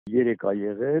երեք ա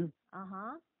եղել։ Ահա։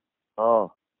 Հա։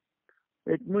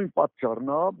 Այդ նույն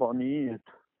պատճառն է, բանի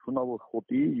այդ թունավոր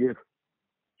խոտի եւ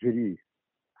ջրի։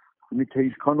 Միթե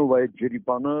ինչքանով այդ ջրի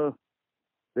բանը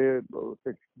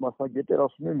մասնագետներ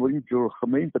ասում են, որ ինչ ջուր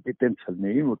խմեին, պետք է տենց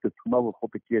չլնեին, որտեղ թունավոր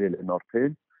խոտը կերել են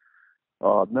արդեն։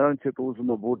 Նրանց հետո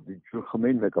ուզում եմ որ ջուր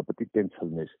խմեին, մեկը պետք է տենց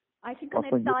լներ։ Այսինքն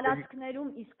այդ տարածքներում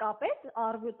իսկապես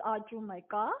արվուտ աճում է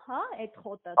կա, հա, այդ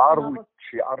խոտը։ Արվուտ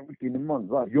չի, արվուտի նման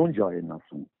յոնջա են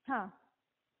ասում։ Հա։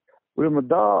 Ուրեմն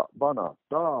դա բանա,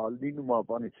 դա լինում է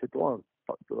բանից հետո,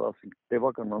 ասենք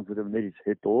տևական անձրևներից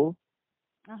հետո։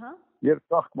 Ահա։ Երբ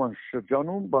ծաղկման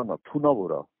շրջանում բանա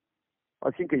թունավոր է։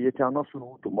 Այսինքն եթե անասուն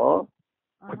ուտում է,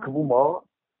 փքվում է,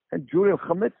 այն ջուրը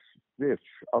խմեց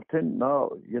վերջ, արդեն նա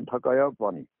ենթակա է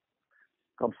բանի։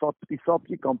 Կամ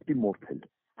սապտի կամ պիտի մորթել։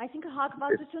 Այսինքն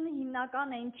հակվածությունը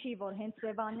հիմնական այն չի, որ հենց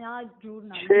Սևանյա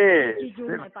ջուրն է,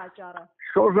 ջուրն է պատճառը։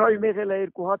 Շորժայում եղել է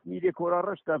 2 հատ 3 օր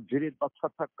առաջ, դա ջրի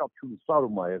բացարձակ կապ չունի,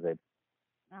 սարում է եղել։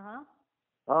 Ահա։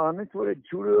 Անից որ այդ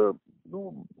ջուրը,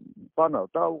 բանա,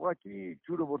 դա ուղղակի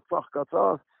ջուրը որ ծաղկած է,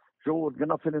 ժողովուրդ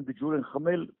գնացել են ջուր են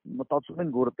խմել, մտածում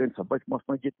են որ տենց է, բայց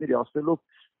մասնագետների ասելով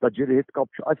դա ջրի հետ կապ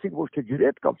չունի, այսինքն ոչ թե ջրի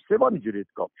հետ կապ, Սևանի ջրի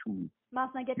հետ կապ չունի։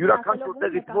 Յուրաքանչյուր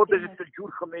տեղից որտեղից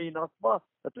ջուր խմեին ասма,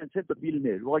 տենց է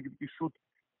դիլներ, ուղղակի շուտ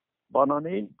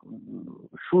բանանեին,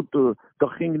 շուտ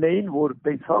գխինգնեին, որ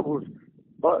տենց է, որ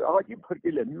ահագի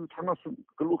փրկել են, 70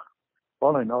 գլուխ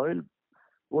բան են արել,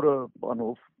 որը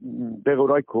բանով,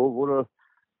 դեղորայքով, որը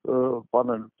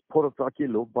բանան փորը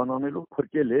ծակելով, բանանելով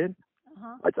փրկել են։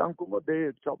 Այդ անկումը դե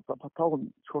Ծափաթաղում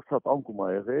 4 հատ անկում ա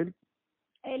եղել։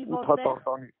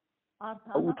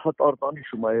 8 հատ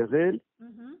արտանիշում ա եղել։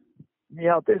 Մի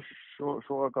հատ է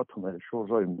շողակաթում է,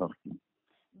 շորժայում նախկին։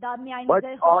 Դա միայն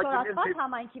ձեր խոշորացված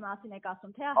համայնքի մասին եք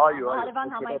ասում, թե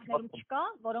հարևան համայնքներում չկա,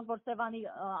 որոնք որ Սևանի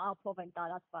ափով են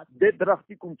տարածված։ Դե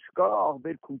Դրախտիկում չկա,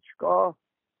 Աղբերքում չկա,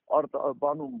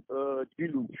 բանում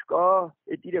Ջիլում չկա,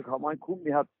 այդ 3 համայնքում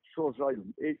մի հատ շորժայում,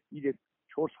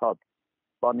 3-4 հատ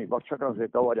բանի վարչական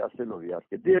ղեկավարի ասելով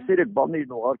իհարկե։ Դե 3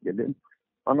 բաներին ուղարկել են,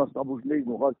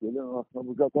 անասնաբուժներին ուղարկել են,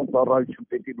 անասնաբուժական ծառայություն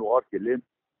պետին ուղարկել են,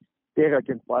 տեղակ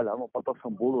են պայել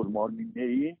համապատասխան բոլոր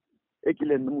մարմիններին,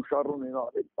 եկել են նմուշառուն են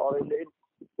արել են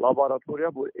լաբորատորիա,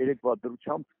 որ երեկվա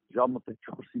դրությամբ ժամը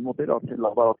 4-ի մոտ էր արդեն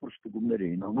լաբորատոր ստուգումներ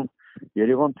էին անում,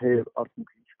 Երևան թե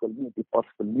արդյունքը ինչ կլինի, դե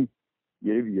պարզ կլինի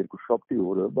երևի 2 շաբթի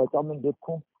օրը, բայց ամեն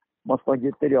դեպքում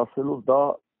մասնագետների ասելով դա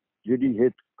ջրի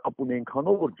հետ կապ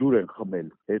ունենքանով որ ջուր են խմել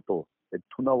հետո այդ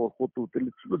թունավոր խոտը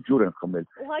ուտելուց ջուր են խմել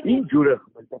ինչ ջուր են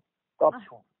խմել կապ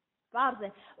չունի Պարզ է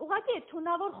ուղղակի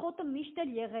թունավոր խոտը միշտ էլ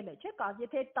եղել է չէ՞ կա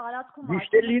եթե այդ տարածքում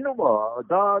միշտ էլ լինում է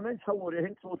դա հենց որ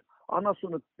հենց որ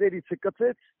անասունը ծերից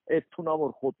կծեց այդ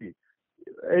թունավոր խոտի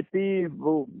Էդի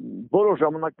բոլոր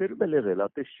ժամանակներում էլ եղել է,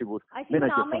 այդպես չի որ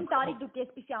Այսինքն ամեն տարի դուք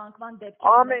այսպիսի անկման դեպք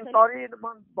Ամեն տարի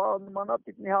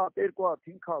նմանատիպ մի հատ, 2 հատ,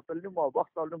 5 հատ լինում է, վաղ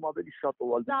տալնում ավելի շատ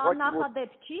ով Դա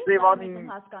աննախադեպ չի,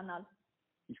 հասկանալ։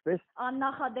 Ինչպես?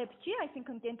 Աննախադեպ չի,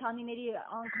 այսինքն կենդանիների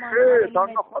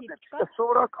անկման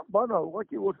սովորական բան է,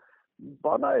 ուղղակի որ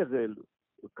բան է եղել,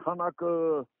 քանակը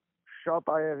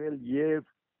շատ է եղել եւ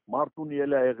Մարտունի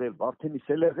էլ է եղել, Վարդենիս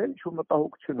էլ եղել, ինչ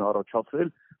մտահոգություն առաջացրել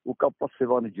ու կապված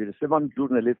Սևանի ջրը։ Սևանի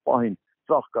ջուրն էլ այդ պահին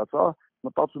ծաղկած է,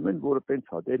 մտածում են, որ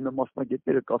տենց է, դե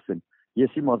մասնագետները կասեն,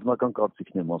 ես իմ անձնական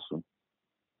կարծիքն եմ ասում։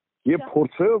 Եվ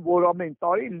փորձը, որ ամեն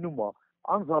տարի լինում է,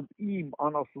 անձամբ իմ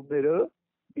անասունները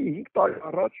 5 տարի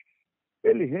առաջ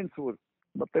էլի հենց որ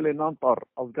մտել են անտառ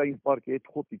ազգային պարկի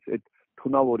այդ խոտից, այդ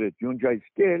թունավոր այդ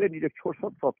յոնջայից կերել են, իրենք 4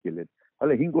 հատ ծածկել են,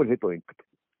 հələ 5 օր հետո են գտել։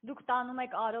 Դուք տանում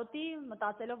եք արոտի,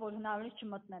 մտածելով, որ հնարավորինս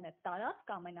չմտնեն այդ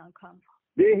տարածք ամեն անգամ։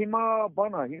 Դե հիմա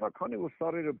բանա, հիմա քանի որ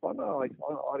սարերը բանա, այս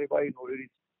արևային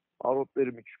օրերից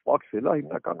արոտները մի չպակսել է,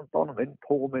 հիմնականում տանում են,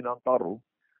 թողում են անտառում,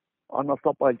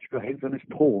 անասնապայլ չկա, հենց այնպես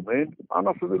թողում են,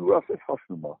 անասունը լուրացես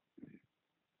հասնում է։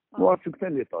 Ու արդյունքն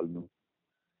էլ է տալնում։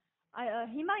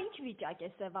 Հիմա ինչ վիճակ է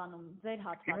Սևանում, ձեր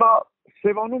հատվածում։ Հիմա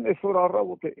Սևանում այսօր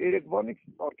առավոտ է երեկվանից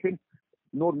արդեն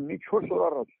նոր մի 4 օր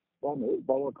առաջ բան է,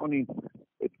 բավականին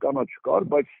այդ կանաչ կար,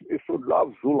 բայց այսօր լավ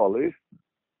զուլալ էր,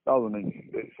 լավ ունեն,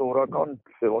 սովորական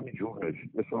Սևանի ջուրն էր,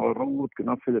 այսօր առավոտ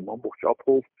գնացել եմ ամբողջ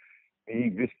ափով,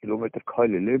 5-6 կիլոմետր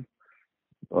քայլել եմ,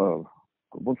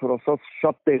 ոնց որ ասած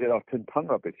շատ տեղեր արդեն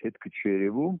թանրապես հետքը չի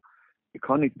երևում, մի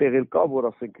քանի տեղ էլ կա, որ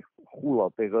ասենք խուլ է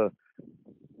տեղը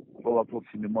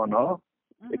Ոլացոցի նման է,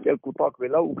 եկել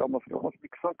կուտակվել է ու կամաց-կամաց մի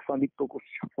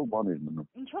 20-25% չափով բաներ մնում։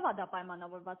 Ինչով է դա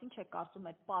պայմանավորված, ինչ է կարծում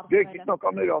այդ պարզ լինելը։ Դե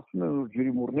գիտնականները ասում են, որ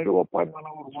ջրի մուրներով է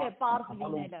պայմանավորված։ Չէ, պարզ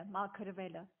լինելը,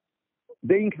 մաքրվելը։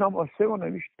 Դե ինքնամասեվան է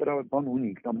միշտ դրա բան ունի,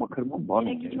 ինքնամաքրման բան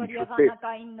ունի։ Երեք ինչ-որ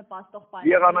եղանակային նպաստող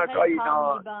պայմաններ։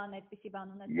 այդպիսի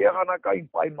բան ունեցել։ Եղանակային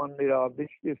պայմաններ ա, դե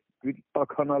չէ,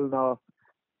 տականալն ա,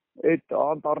 այդ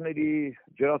անտառների,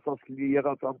 ջրասացլի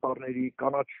եղած անտառների,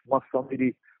 կանաչ մասսաների,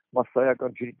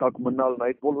 մասսայական ջրի տակ մնալն,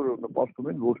 այդ բոլորը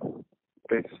նպաստում են, որ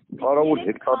այս հարավոր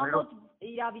հեկտարներով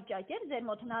իրավիճակ էր, ձեր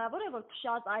մոտ հնարավոր է, որ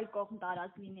քշած այլ կողմ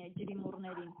տարած լինի այդ ջրի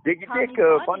մուրներին։ Դե գիտեք,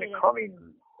 բանի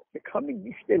քամին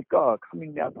միշտ էլ կա,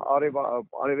 քամին մի հատ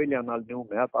արևելյան ալնում,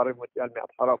 մի հատ արևմտյան, մի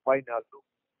հատ հարավային ալնում,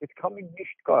 այդ քամին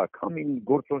միշտ կա, քամին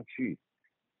գործոն չի։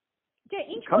 Չէ,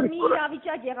 ինչ որ մի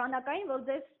իրավիճակ եղանակային, որ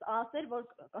ձեզ ասեր, որ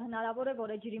հնարավոր է,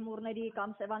 որ ջրի մուրների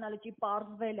կամ Սևանա լճի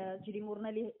պարզվելը, ջրի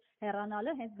մուրների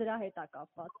հեռանալը հենց դրա հետ է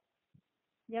կապված։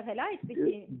 Եղել է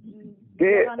այդպիսի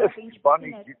եղանակը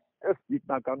ինչպիսին էր։ Ըստ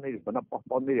գիտնականների,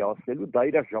 բնապահպանների ասելու, դա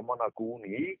իր ժամանակը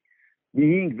ունի, մի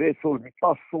 5-6 օր, մի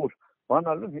 10 օր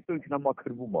բանալուն, հետո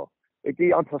ինքնամաքրվում է։ Էդի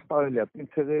անցած տարել է,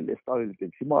 տենց եղել, այս տարել է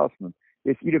տենց։ Հիմա ասում եմ,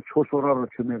 ես 3-4 օր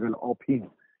առաջ եմ եղել ափին,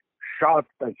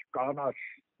 շատ է կանաչ,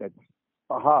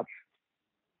 տհաճ,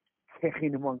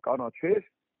 ցեխի նման կանաչ էր,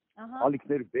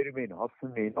 ալիքները բերում էին,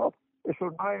 հասնում էին ափ,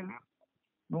 այսօր նայել եմ,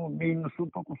 նու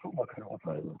 90% մաքրված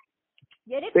է եղել։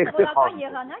 Երեք սովորական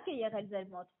եղանակ է եղել ձեր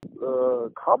մոտ։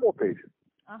 Քամոտ էր։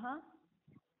 Ահա։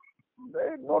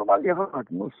 Նորմալ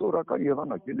եղանակ, սովորական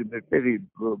եղանակ, էլի մեր տեղի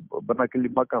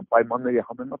բնակլիմական պայմանների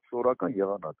համեմատ սովորական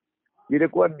եղանակ։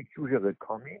 Երեկոյան մի քիչ ուժեղ էր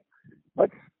քամին,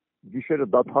 բայց գիշերը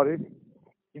դադար էր,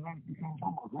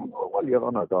 նորմալ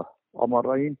եղանակ է,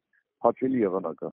 ամառային հաճելի եղանակ է։